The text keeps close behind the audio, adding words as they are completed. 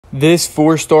This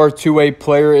 4-star 2A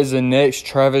player is the next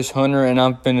Travis Hunter, and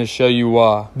I'm finna show you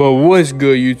why. But what's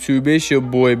good, YouTube? It's your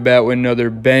boy back with another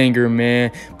banger,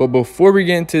 man. But before we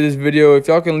get into this video, if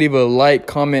y'all can leave a like,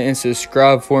 comment, and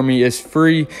subscribe for me, it's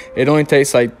free. It only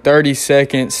takes like 30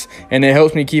 seconds, and it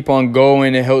helps me keep on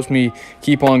going. It helps me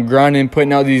keep on grinding,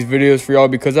 putting out these videos for y'all,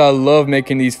 because I love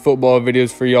making these football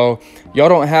videos for y'all. Y'all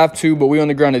don't have to, but we on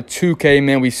the ground at 2K,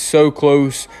 man. We so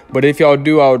close. But if y'all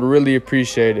do, I would really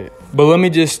appreciate it. But let me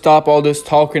just stop all this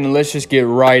talking and let's just get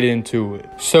right into it.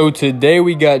 So today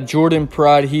we got Jordan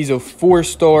Pride. He's a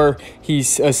 4-star.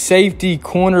 He's a safety,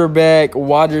 cornerback,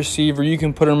 wide receiver. You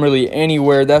can put him really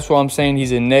anywhere. That's why I'm saying he's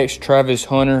the next Travis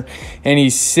Hunter. And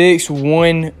he's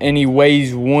 6'1" and he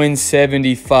weighs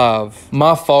 175.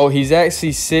 My fault. He's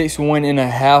actually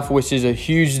 6'1.5", which is a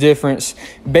huge difference.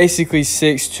 Basically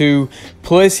 6'2".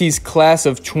 Plus he's class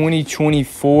of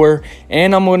 2024.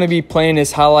 And I'm going to be playing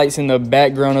his highlights in the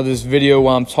background of this video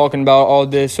while I'm talking about all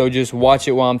this, so just watch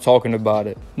it while I'm talking about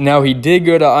it. Now, he did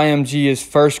go to IMG his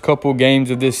first couple games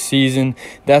of this season.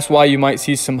 That's why you might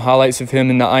see some highlights of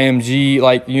him in the IMG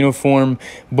like uniform,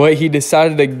 but he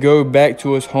decided to go back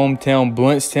to his hometown,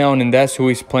 Blountstown, and that's who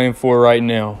he's playing for right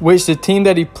now. Which the team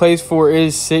that he plays for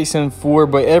is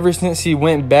 6-4, but ever since he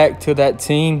went back to that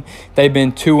team, they've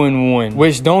been 2-1.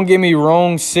 Which, don't get me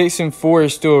wrong, 6-4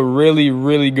 is still a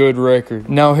really good record.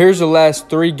 Now, here's the last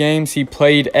 3 games he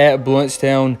played at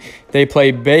Blountstown. They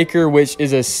played Baker, which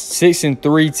is a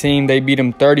 6-3 team. They beat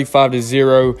them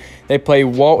 35-0. They played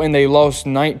Walton. They lost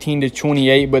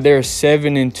 19-28, but they're a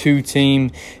 7-2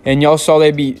 team. And y'all saw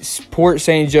they beat Port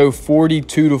St. Joe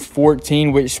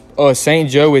 42-14, which St.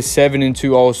 Joe is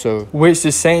 7-2 also. Which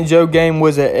the St. Joe game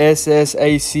was a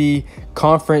SSAC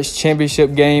conference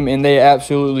championship game, and they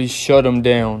absolutely shut them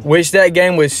down. Which that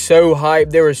game was so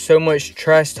hyped. There was so much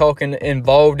trash talking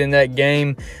involved in that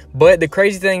game. But the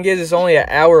crazy thing is, it's only an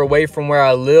hour away from where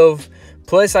I live.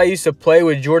 Plus, I used to play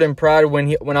with Jordan Pride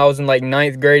when I was in like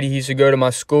 9th grade. He used to go to my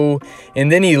school, and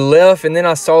then he left, and then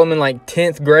I saw him in like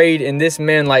 10th grade, and this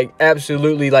man like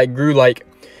absolutely like grew like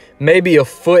maybe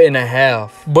 1.5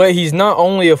 feet. But he's not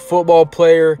only a football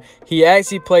player, he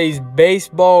actually plays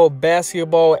baseball,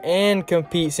 basketball, and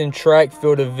competes in track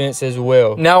field events as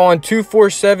well. Now on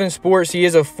 247 Sports, he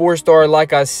is a 4-star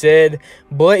like I said,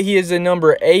 but he is a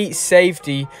number 8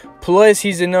 safety. Plus,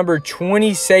 he's the number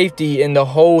 20 safety in the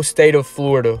whole state of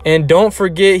Florida. And don't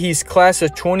forget, he's class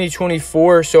of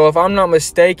 2024. So if I'm not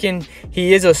mistaken,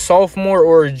 he is a sophomore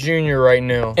or a junior right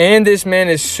now. And this man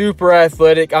is super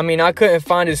athletic. I mean, I couldn't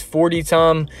find his 40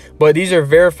 time, but these are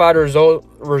verified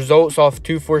results off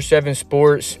 247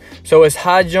 Sports. So his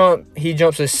high jump, he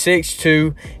jumps a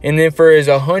 6'2", and then for his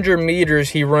 100 meters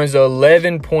he runs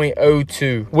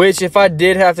 11.02, which if I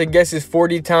did have to guess his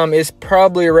 40 time, is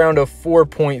probably around a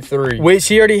 4.3, which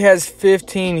he already has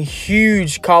 15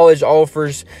 huge college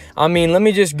offers. I mean, let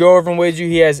me just go over them with you.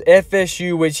 He has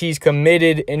FSU, which he's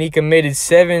committed, and he committed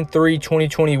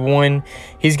 7/3/2021.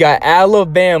 He's got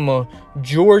Alabama,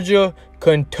 Georgia,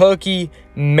 Kentucky,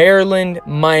 Maryland,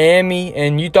 Miami,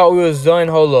 and you thought we was done?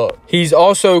 Hold up. He's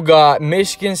also got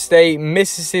Michigan State,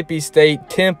 Mississippi State,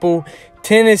 Temple,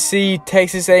 Tennessee,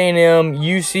 Texas A&M,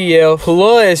 UCF,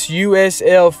 plus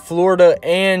USF, Florida,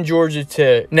 and Georgia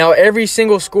Tech. Now, every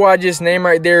single school I just named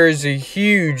right there is a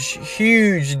huge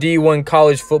D1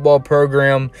 college football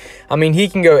program. I mean, he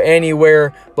can go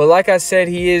anywhere, but like I said,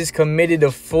 he is committed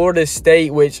to Florida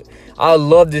State, which I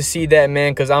love to see that,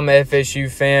 man, because I'm an FSU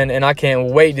fan, and I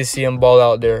can't wait to see him ball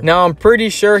out there. Now, I'm pretty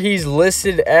sure he's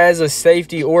listed as a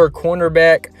safety or a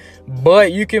cornerback,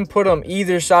 but you can put him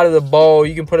either side of the ball.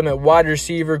 You can put him at wide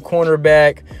receiver,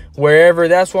 cornerback, wherever.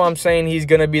 That's why I'm saying he's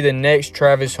going to be the next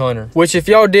Travis Hunter. Which, if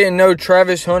y'all didn't know,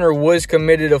 Travis Hunter was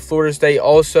committed to Florida State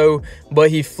also, but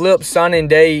he flipped signing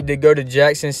day to go to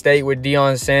Jackson State with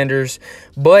Deion Sanders.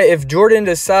 But if Jordan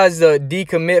decides to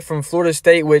decommit from Florida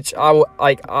State, which I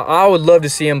would love to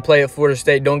see him play at Florida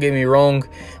State, don't get me wrong,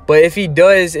 but if he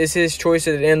does, it's his choice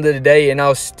at the end of the day, and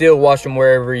I'll still watch him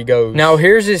wherever he goes. Now,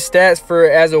 here's his stats for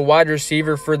as a wide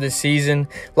receiver for the season.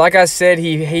 Like I said,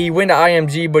 he went to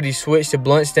IMG, but he switched to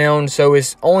Blountstown, so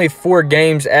it's only 4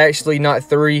 games actually, not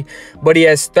 3. But he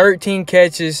has 13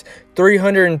 catches,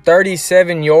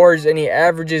 337 yards, and he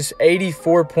averages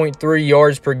 84.3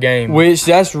 yards per game, which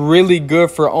that's really good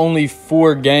for only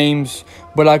 4 games.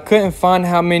 But I couldn't find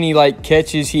how many like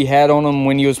catches he had on him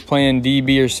when he was playing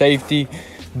DB or safety.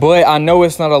 But I know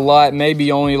it's not a lot, maybe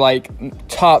only like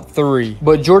top 3.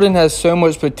 But Jordan has so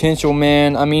much potential,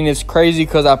 man. I mean, it's crazy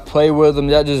because I play with him.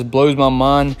 That just blows my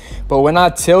mind. But when I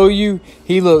tell you,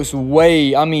 he looks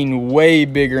way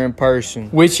bigger in person,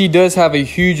 which he does have a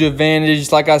huge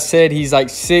advantage. Like I said, he's like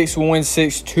 6'1",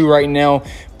 6'2" right now.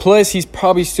 Plus, he's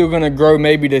probably still going to grow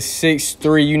maybe to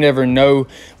 6'3". You never know.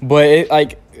 But,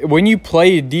 when you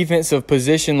play a defensive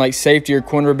position like safety or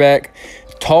cornerback,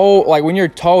 tall, when you're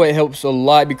tall, it helps a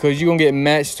lot because you're going to get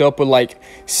matched up with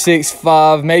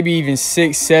 6'5", maybe even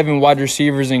 6'7" wide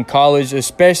receivers in college,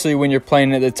 especially when you're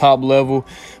playing at the top level.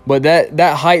 But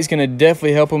that height's going to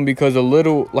definitely help him because a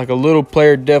little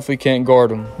player definitely can't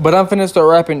guard him. But I'm finna start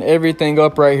wrapping everything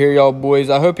up right here, y'all boys.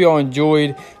 I hope y'all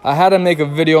enjoyed. I had to make a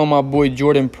video on my boy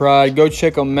Jordan Pride. Go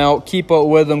check him out. Keep up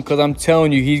with him because I'm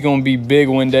telling you, he's going to be big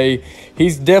one day.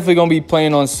 He's definitely going to be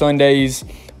playing on Sundays.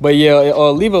 But yeah,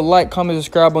 leave a like, comment,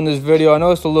 subscribe on this video. I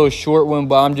know it's a little short one,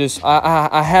 but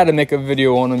I had to make a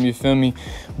video on him, you feel me?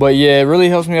 But yeah, it really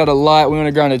helps me out a lot. We're on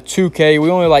the ground at 2K. We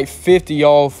only 50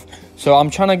 off. So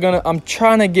I'm trying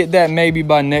to get that maybe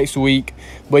by next week.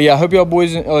 But yeah, I hope y'all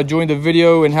boys enjoyed the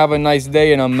video and have a nice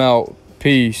day, and I'm out.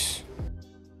 Peace.